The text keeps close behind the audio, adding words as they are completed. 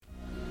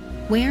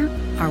Where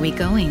are we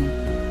going?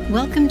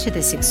 Welcome to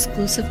this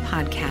exclusive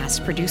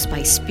podcast produced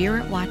by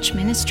Spirit Watch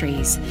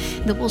Ministries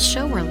that will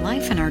show where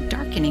life in our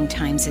darkening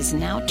times is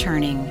now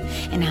turning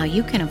and how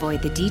you can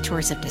avoid the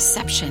detours of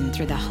deception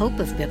through the hope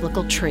of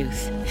biblical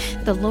truth.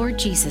 The Lord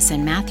Jesus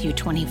in Matthew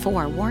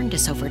 24 warned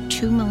us over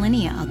 2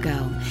 millennia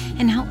ago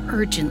and how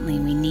urgently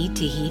we need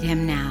to heed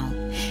him now.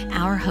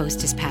 Our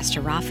host is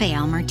Pastor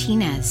Rafael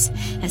Martinez,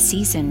 a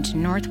seasoned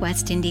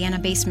Northwest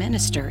Indiana-based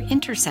minister,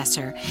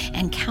 intercessor,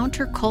 and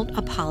counter-cult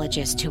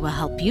apologist who will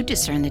help you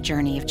discern the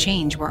journey of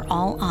change we're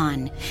all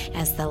on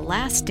as the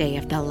last day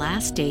of the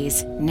last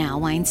days now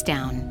winds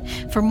down.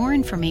 For more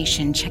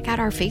information, check out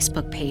our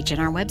Facebook page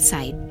and our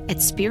website at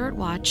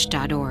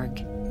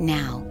spiritwatch.org.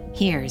 Now,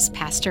 here's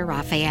Pastor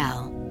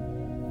Rafael.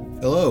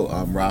 Hello,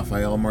 I'm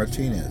Rafael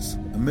Martinez,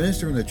 a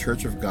minister in the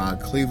Church of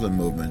God Cleveland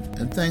movement,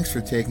 and thanks for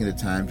taking the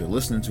time to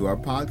listen to our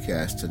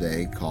podcast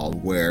today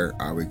called Where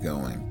Are We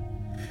Going?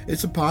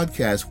 It's a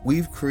podcast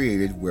we've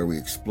created where we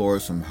explore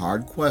some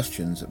hard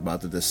questions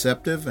about the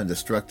deceptive and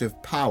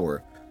destructive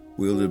power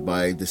wielded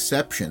by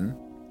deception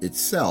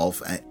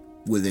itself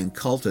within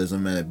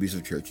cultism and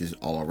abusive churches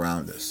all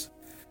around us.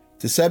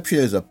 Deception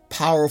is a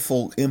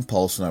powerful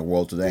impulse in our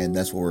world today, and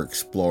that's what we're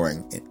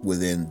exploring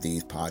within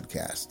these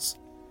podcasts.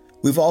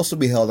 We've also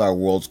beheld our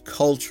world's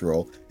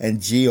cultural and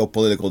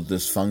geopolitical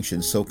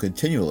dysfunction so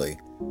continually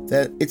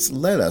that it's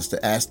led us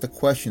to ask the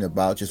question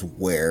about just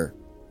where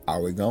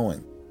are we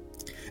going?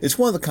 It's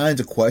one of the kinds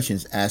of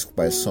questions asked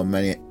by so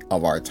many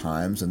of our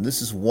times, and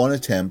this is one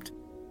attempt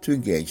to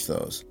engage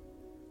those.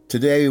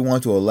 Today we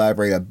want to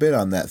elaborate a bit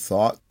on that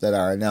thought that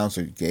our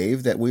announcer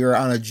gave, that we are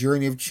on a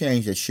journey of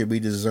change that should be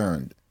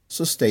discerned,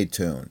 so stay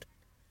tuned.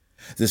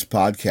 This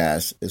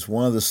podcast is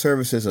one of the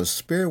services of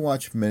Spirit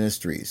Watch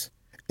Ministries,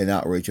 an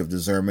outreach of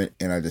discernment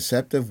in our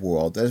deceptive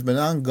world that has been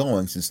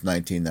ongoing since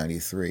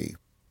 1993.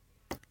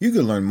 You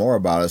can learn more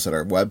about us at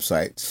our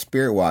website,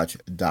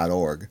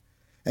 spiritwatch.org,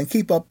 and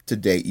keep up to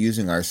date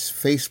using our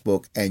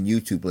Facebook and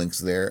YouTube links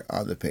there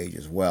on the page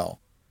as well.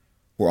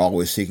 We're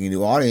always seeking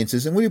new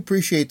audiences, and we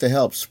appreciate the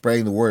help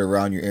spreading the word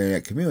around your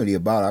internet community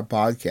about our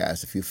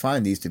podcast if you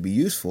find these to be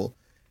useful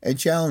and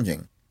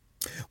challenging.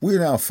 We are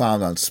now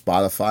found on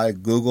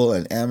Spotify, Google,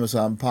 and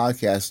Amazon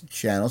podcast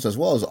channels, as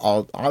well as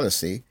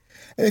Odyssey.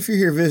 And if you're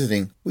here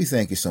visiting, we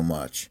thank you so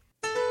much.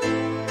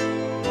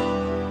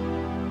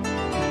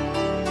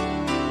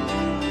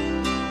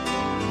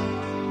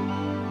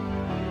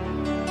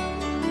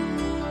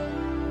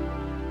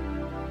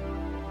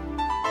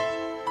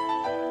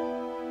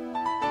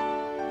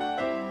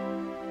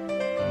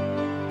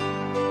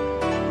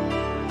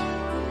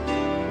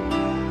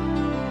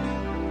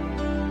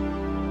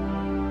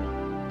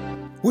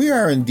 We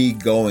are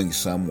indeed going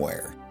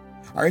somewhere.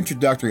 Our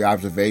introductory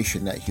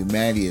observation that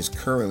humanity is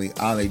currently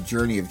on a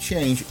journey of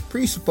change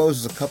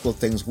presupposes a couple of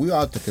things we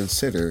ought to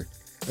consider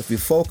if we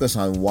focus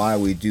on why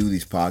we do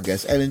these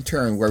podcasts and in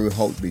turn where we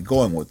hope to be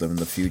going with them in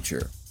the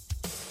future.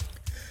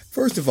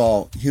 First of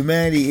all,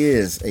 humanity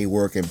is a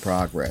work in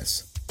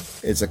progress.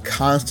 It's a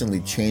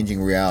constantly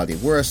changing reality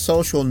where a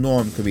social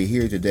norm could be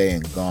here today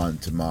and gone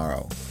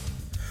tomorrow.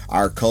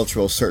 Our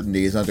cultural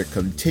certainty is under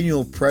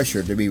continual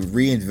pressure to be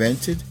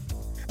reinvented,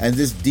 and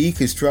this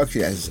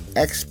deconstruction has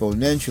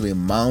exponentially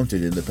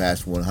mounted in the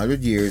past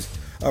 100 years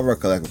of our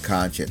collective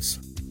conscience.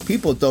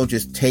 People don't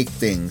just take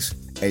things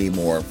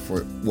anymore for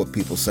what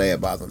people say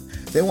about them.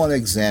 They want to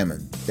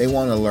examine. They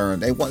want to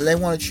learn. They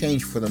want to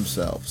change for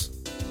themselves.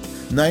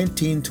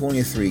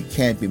 1923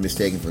 can't be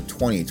mistaken for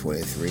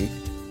 2023,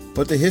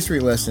 but the history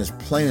lesson is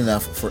plain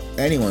enough for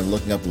anyone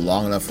looking up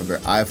long enough from their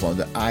iPhone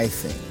to eye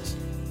things.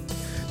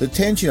 The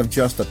tension of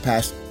just the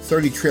past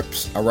 30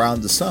 trips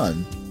around the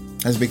sun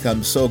has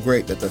become so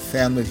great that the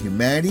family of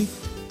humanity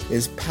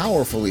is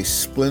powerfully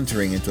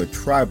splintering into a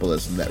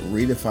tribalism that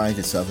redefines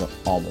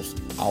itself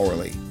almost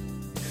hourly.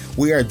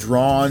 We are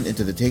drawn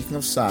into the taking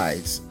of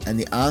sides and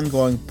the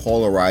ongoing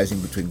polarizing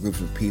between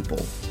groups of people,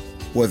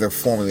 whether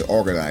formally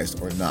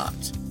organized or not.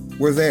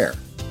 We're there.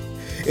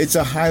 It's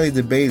a highly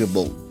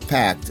debatable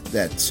fact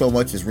that so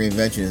much as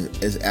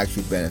reinvention is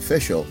actually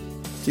beneficial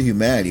to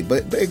humanity,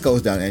 but it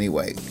goes down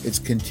anyway. It's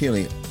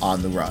continually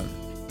on the run.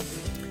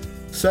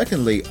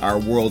 Secondly, our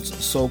world's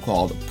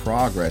so-called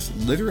progress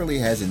literally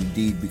has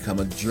indeed become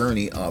a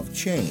journey of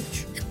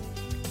change.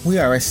 We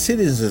are a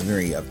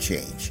citizenry of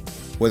change,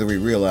 whether we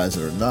realize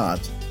it or not,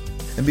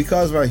 and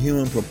because of our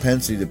human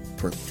propensity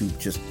to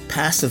just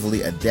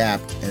passively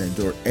adapt and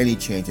endure any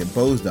change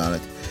imposed on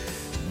it,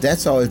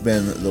 that's always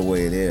been the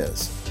way it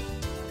is.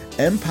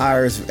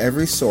 Empires of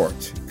every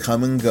sort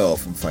come and go,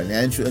 from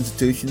financial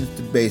institutions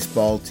to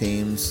baseball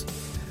teams.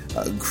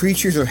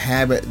 Creatures of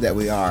habit that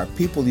we are,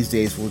 people these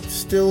days will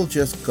still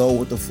just go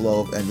with the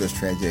flow of endless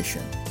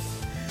transition.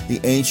 The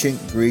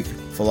ancient Greek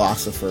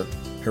philosopher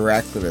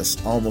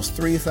Heraclitus, almost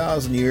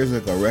 3,000 years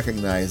ago,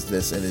 recognized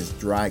this in his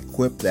dry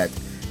quip that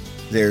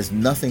there's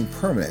nothing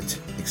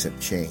permanent except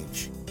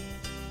change.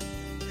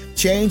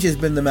 Change has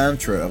been the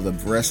mantra of the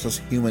restless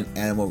human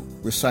animal,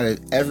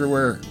 recited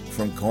everywhere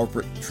from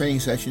corporate training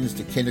sessions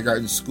to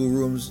kindergarten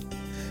schoolrooms.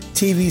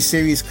 TV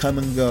series come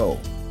and go.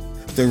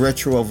 The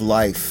retro of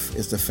life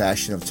is the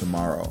fashion of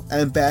tomorrow,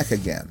 and back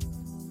again.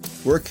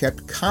 We're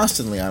kept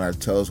constantly on our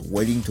toes,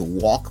 waiting to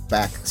walk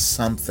back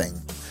something,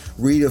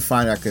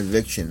 redefine our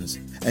convictions,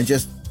 and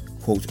just,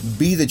 quote,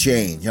 be the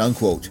change,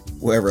 unquote,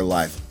 wherever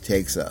life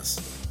takes us.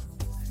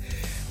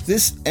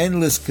 This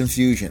endless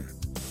confusion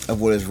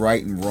of what is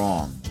right and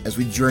wrong as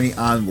we journey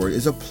onward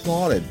is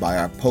applauded by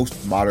our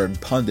postmodern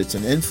pundits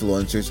and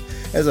influencers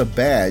as a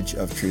badge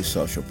of true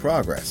social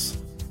progress.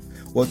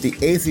 What the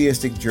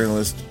atheistic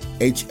journalist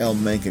H.L.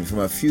 Mencken from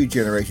a few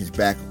generations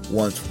back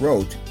once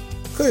wrote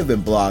could have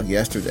been blogged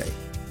yesterday.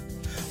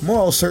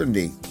 Moral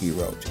certainty, he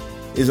wrote,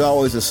 is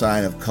always a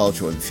sign of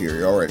cultural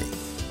inferiority.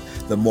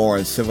 The more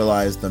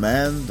uncivilized the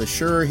man, the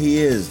surer he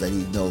is that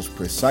he knows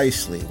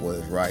precisely what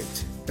is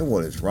right and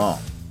what is wrong.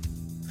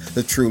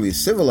 The truly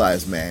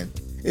civilized man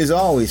is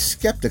always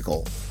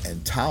skeptical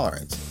and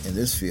tolerant in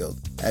this field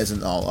as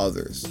in all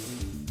others.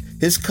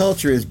 His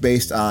culture is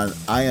based on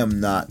I am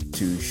not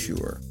too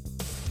sure.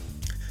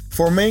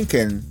 For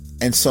Mencken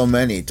and so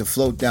many, to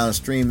float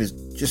downstream is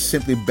just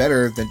simply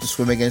better than to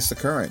swim against the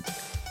current.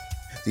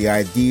 The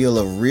ideal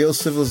of real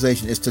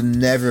civilization is to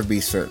never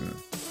be certain,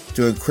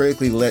 to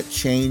uncritically let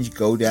change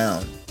go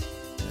down.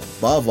 And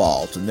above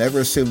all, to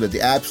never assume that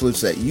the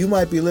absolutes that you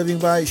might be living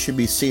by should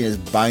be seen as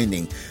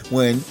binding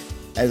when,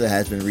 as it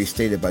has been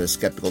restated by the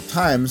skeptical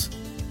Times,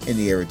 in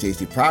the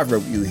ever-tasty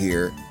proverb you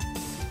hear,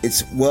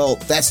 it's, well,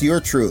 that's your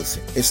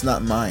truth, it's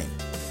not mine.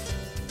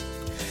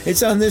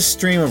 It's on this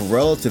stream of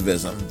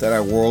relativism that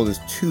our world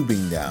is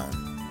tubing down.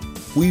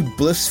 We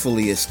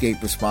blissfully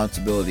escape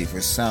responsibility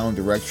for sound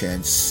direction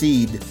and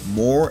cede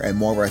more and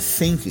more of our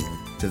thinking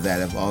to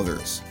that of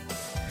others.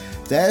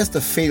 That is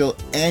the fatal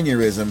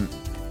aneurysm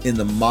in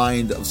the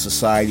mind of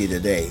society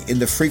today, in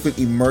the frequent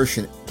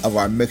immersion of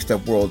our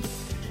mixed-up world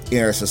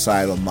in our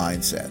societal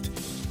mindset.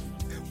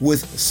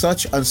 With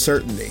such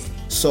uncertainty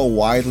so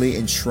widely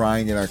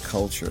enshrined in our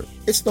culture,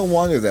 it's no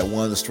wonder that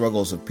one of the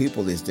struggles of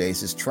people these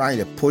days is trying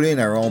to put in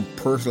our own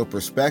personal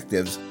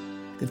perspectives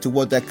into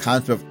what that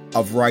concept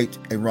of right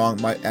and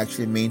wrong might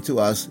actually mean to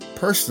us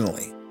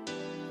personally.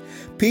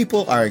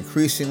 People are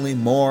increasingly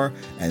more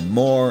and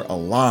more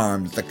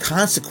alarmed at the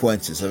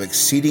consequences of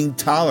exceeding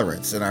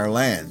tolerance in our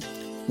land.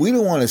 We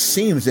don't want to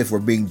seem as if we're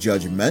being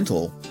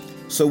judgmental,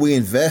 so we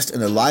invest in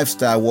the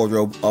lifestyle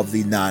wardrobe of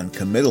the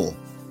non-committal,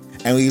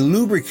 and we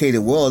lubricate it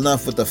well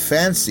enough with the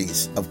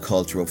fancies of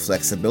cultural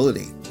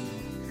flexibility.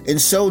 In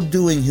so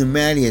doing,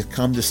 humanity has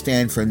come to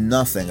stand for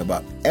nothing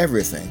about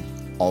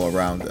everything all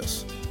around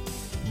us.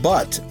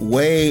 But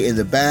way in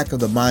the back of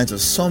the minds of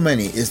so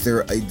many is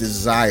there a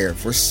desire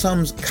for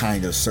some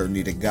kind of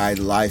certainty to guide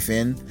life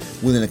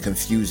within a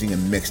confusing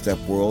and mixed up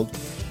world.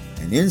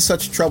 And in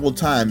such troubled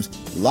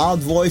times, loud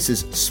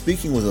voices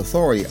speaking with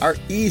authority are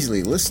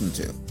easily listened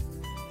to.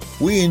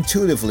 We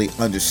intuitively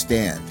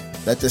understand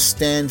that to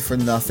stand for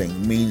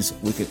nothing means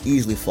we can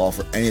easily fall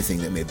for anything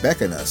that may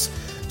beckon us.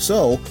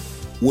 So,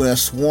 when a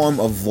swarm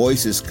of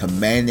voices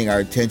commanding our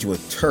attention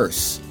with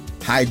terse,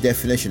 high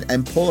definition,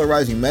 and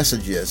polarizing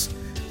messages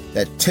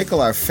that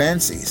tickle our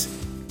fancies,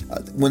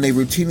 when they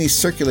routinely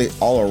circulate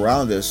all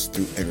around us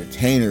through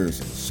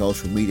entertainers and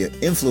social media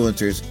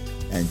influencers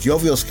and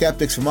jovial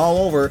skeptics from all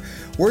over,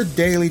 we're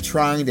daily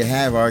trying to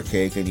have our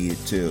cake and eat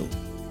it too.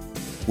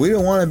 We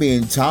don't want to be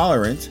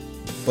intolerant,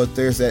 but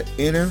there's that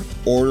inner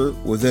order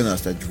within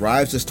us that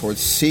drives us towards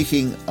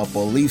seeking a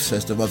belief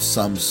system of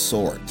some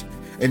sort,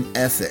 an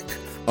ethic,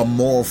 a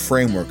moral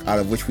framework out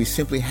of which we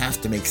simply have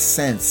to make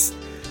sense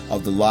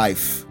of the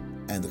life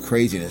and the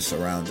craziness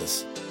around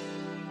us.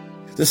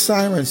 The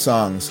siren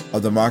songs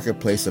of the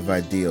marketplace of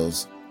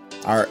ideals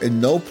are in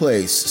no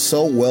place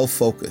so well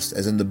focused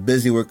as in the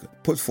busy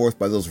work put forth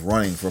by those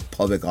running for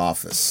public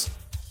office.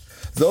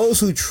 Those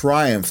who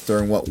triumph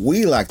during what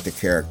we like to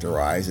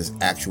characterize as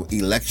actual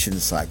election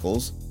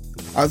cycles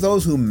are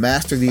those who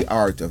master the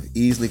art of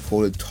easily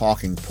quoted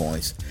talking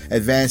points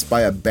advanced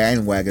by a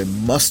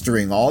bandwagon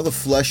mustering all the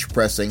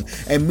flesh-pressing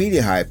and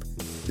media hype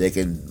they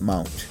can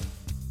mount.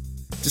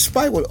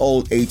 Despite what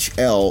old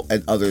HL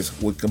and others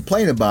would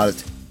complain about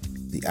it,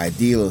 the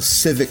ideal of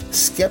civic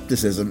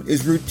skepticism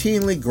is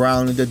routinely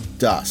ground into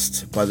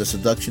dust by the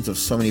seductions of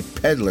so many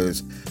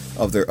peddlers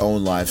of their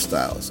own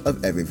lifestyles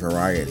of every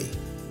variety.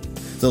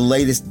 The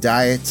latest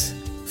diets,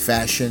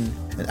 fashion,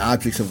 and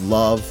objects of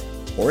love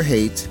or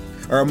hate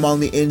are among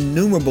the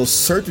innumerable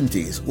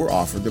certainties we're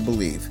offered to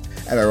believe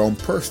at our own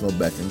personal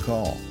beck and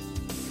call.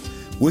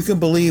 We can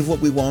believe what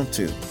we want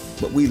to,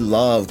 but we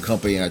love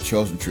company in our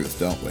chosen truth,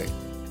 don't we?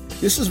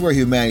 This is where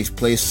humanity's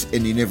place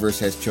in the universe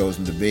has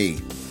chosen to be.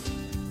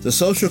 The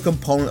social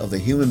component of the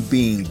human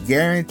being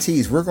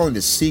guarantees we're going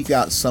to seek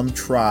out some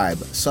tribe,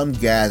 some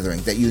gathering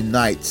that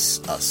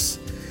unites us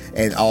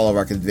and all of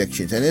our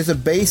convictions and is a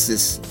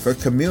basis for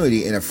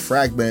community in a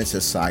fragmented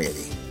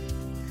society.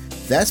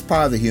 That's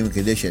part of the human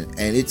condition,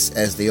 and it's,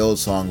 as the old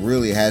song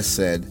really has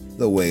said,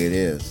 the way it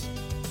is.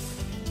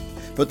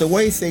 But the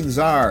way things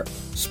are,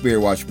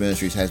 Spirit Watch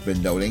Ministries has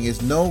been noting,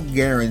 is no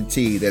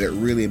guarantee that it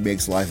really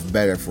makes life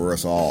better for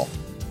us all.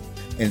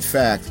 In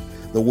fact,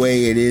 The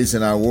way it is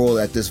in our world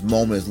at this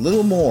moment is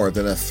little more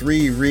than a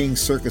three-ring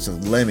circus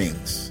of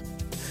lemmings,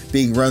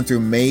 being run through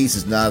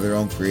mazes not of their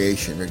own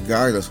creation,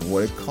 regardless of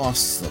what it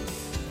costs them.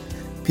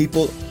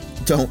 People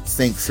don't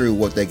think through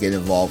what they get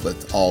involved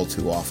with all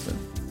too often.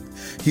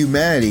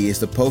 Humanity is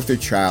the poster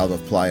child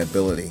of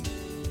pliability.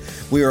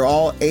 We are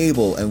all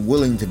able and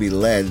willing to be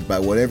led by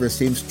whatever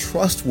seems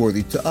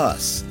trustworthy to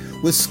us,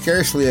 with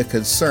scarcely a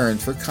concern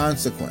for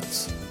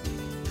consequence.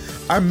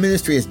 Our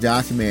ministry has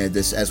documented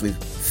this as we've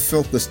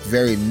focused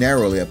very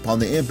narrowly upon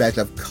the impact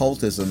of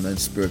cultism and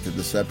spiritual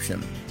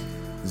deception,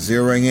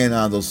 zeroing in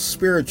on those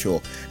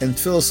spiritual and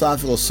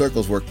philosophical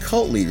circles where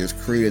cult leaders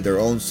created their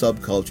own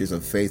subcultures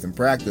of faith and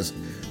practice,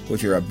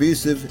 which are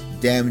abusive,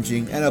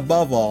 damaging, and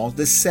above all,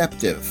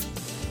 deceptive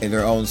in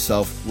their own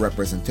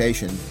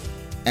self-representation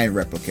and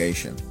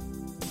replication.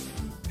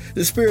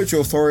 The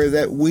spiritual authority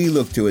that we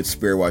look to at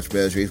Spirit Watch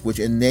Ministries, which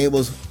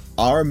enables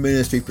our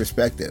ministry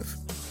perspective,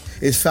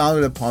 is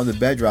founded upon the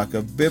bedrock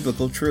of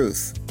biblical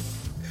truth.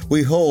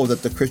 We hold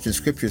that the Christian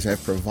scriptures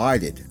have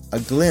provided a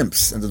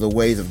glimpse into the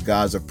ways of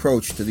God's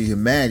approach to the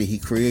humanity He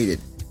created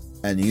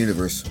and the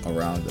universe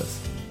around us.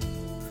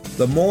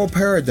 The moral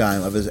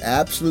paradigm of His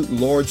absolute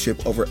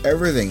lordship over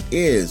everything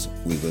is,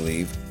 we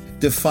believe,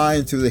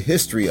 defined through the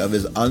history of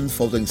His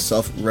unfolding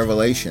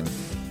self-revelation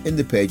in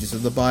the pages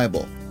of the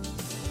Bible.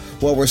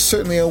 While we're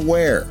certainly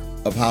aware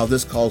of how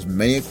this calls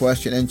many a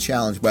question and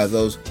challenge by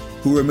those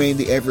who remain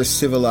the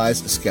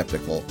ever-civilized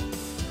skeptical,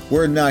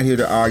 we're not here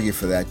to argue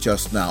for that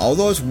just now,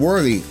 although it's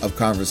worthy of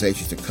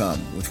conversations to come,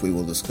 which we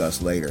will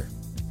discuss later.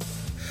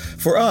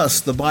 For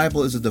us, the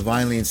Bible is a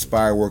divinely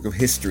inspired work of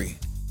history,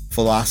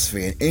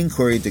 philosophy, and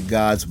inquiry into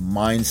God's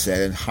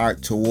mindset and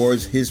heart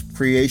towards His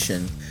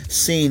creation,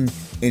 seen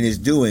in His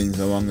doings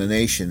among the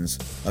nations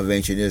of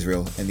ancient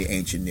Israel and the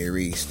ancient Near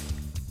East.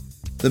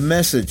 The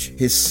message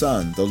His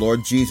Son, the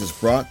Lord Jesus,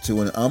 brought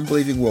to an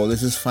unbelieving world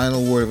is His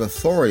final word of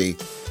authority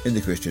in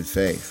the Christian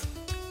faith.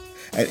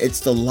 And it's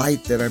the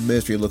light that our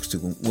ministry looks to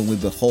when we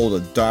behold a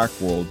dark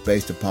world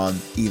based upon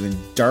even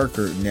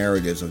darker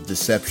narratives of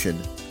deception,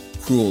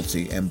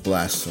 cruelty, and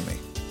blasphemy.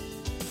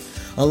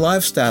 A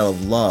lifestyle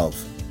of love,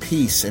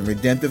 peace, and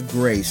redemptive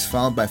grace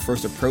found by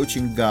first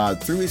approaching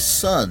God through His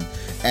Son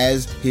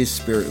as His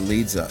Spirit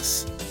leads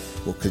us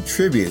will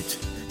contribute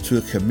to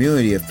a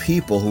community of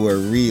people who are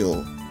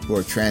real, who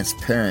are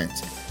transparent,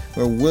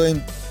 who are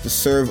willing to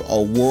serve a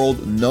world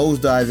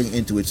nosediving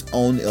into its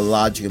own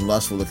illogic and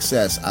lustful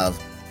excess out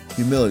of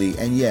humility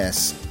and,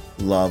 yes,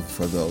 love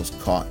for those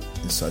caught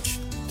in such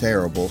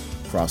terrible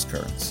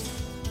crosscurrents.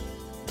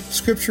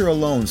 Scripture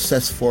alone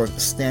sets forth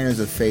standards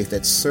of faith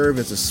that serve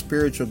as the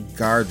spiritual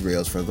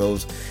guardrails for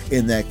those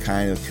in that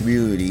kind of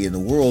community in the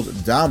world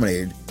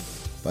dominated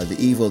by the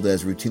evil that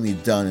is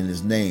routinely done in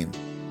His name.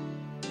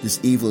 This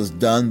evil is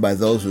done by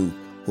those who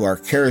are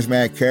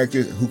charismatic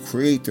characters who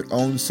create their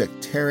own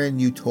sectarian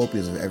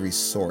utopias of every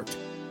sort,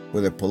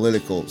 whether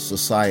political,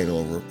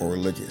 societal, or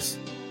religious.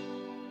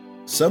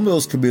 Some of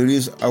those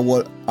communities are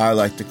what I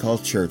like to call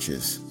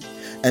churches,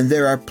 and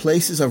there are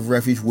places of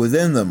refuge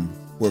within them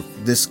where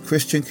this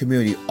Christian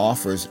community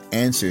offers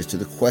answers to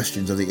the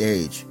questions of the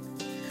age.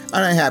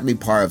 And I happen to be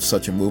part of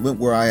such a movement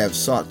where I have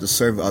sought to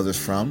serve others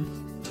from,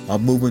 a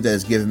movement that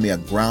has given me a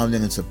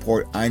grounding and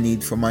support I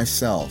need for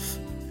myself,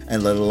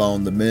 and let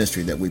alone the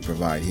ministry that we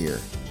provide here.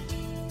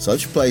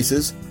 Such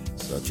places,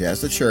 such as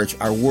the church,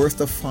 are worth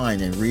the fine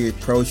and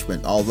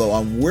reapproachment, although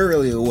I'm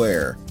wearily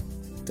aware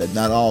that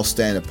not all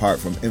stand apart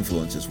from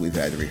influences we've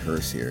had to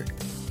rehearse here.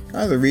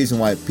 Kind of the reason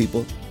why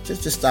people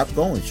just stop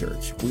going to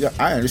church.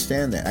 I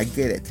understand that. I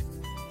get it.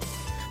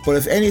 But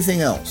if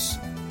anything else,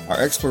 our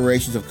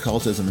explorations of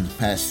cultism in the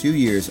past few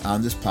years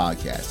on this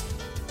podcast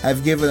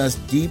have given us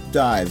deep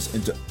dives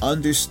into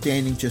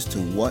understanding just to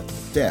what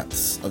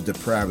depths of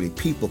depravity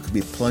people can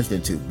be plunged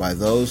into by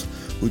those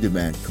who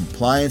demand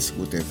compliance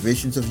with their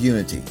visions of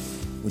unity,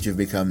 which have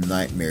become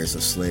nightmares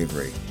of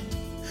slavery.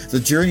 The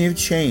journey of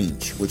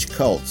change, which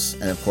cults,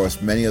 and of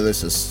course many other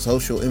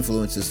social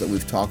influences that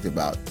we've talked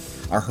about,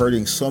 are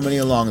hurting so many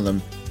along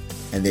them,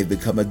 and they've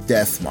become a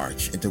death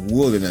march into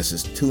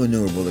wildernesses too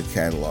innumerable to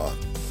catalog.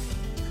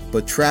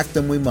 But track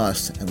them we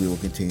must, and we will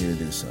continue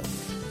to do so.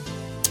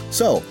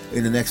 So,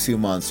 in the next few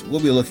months, we'll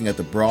be looking at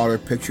the broader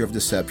picture of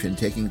deception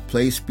taking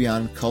place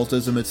beyond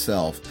cultism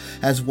itself,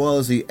 as well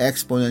as the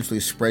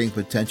exponentially spreading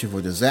potential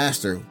for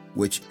disaster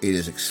which it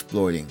is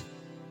exploiting.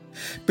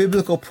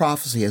 Biblical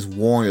prophecy has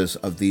warned us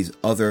of these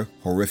other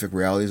horrific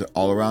realities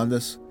all around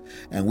us,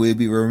 and we'd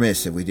be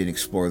remiss if we didn't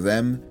explore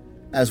them,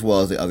 as well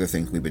as the other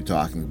things we've been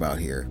talking about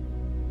here.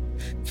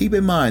 Keep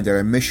in mind that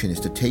our mission is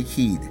to take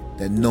heed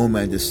that no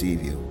man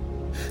deceive you.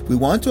 We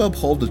want to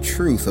uphold the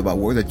truth about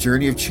where the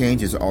journey of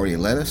change has already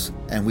led us,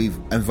 and we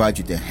invite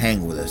you to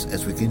hang with us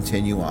as we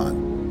continue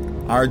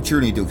on. Our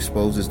journey to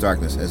expose this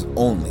darkness has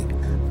only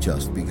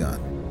just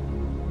begun.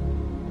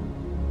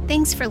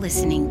 Thanks for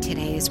listening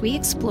today as we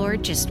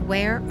explored just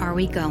where are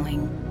we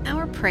going.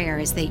 Our prayer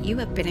is that you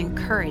have been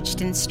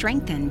encouraged and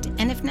strengthened,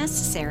 and if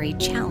necessary,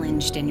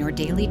 challenged in your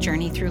daily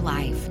journey through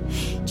life.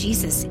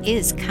 Jesus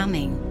is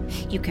coming.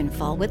 You can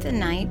fall with the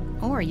night,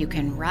 or you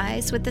can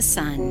rise with the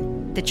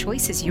sun. The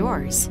choice is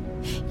yours.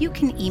 You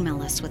can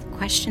email us with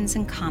questions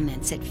and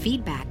comments at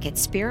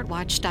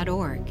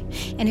feedback@spiritwatch.org.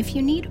 And if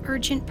you need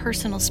urgent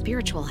personal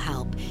spiritual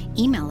help,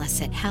 email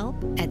us at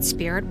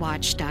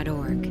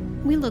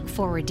help@spiritwatch.org. We look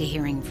forward to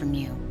hearing from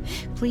you.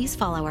 Please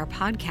follow our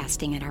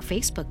podcasting at our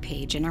Facebook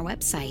page and our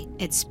website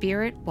at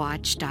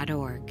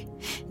spiritwatch.org.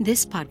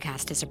 This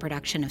podcast is a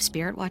production of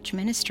Spirit Watch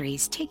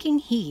Ministries, taking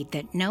heed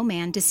that no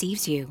man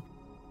deceives you.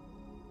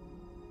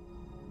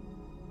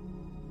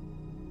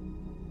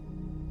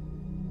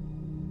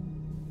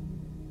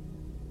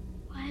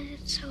 Why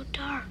is it so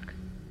dark?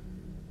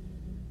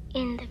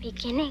 In the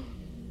beginning,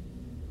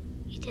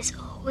 it is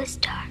always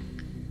dark.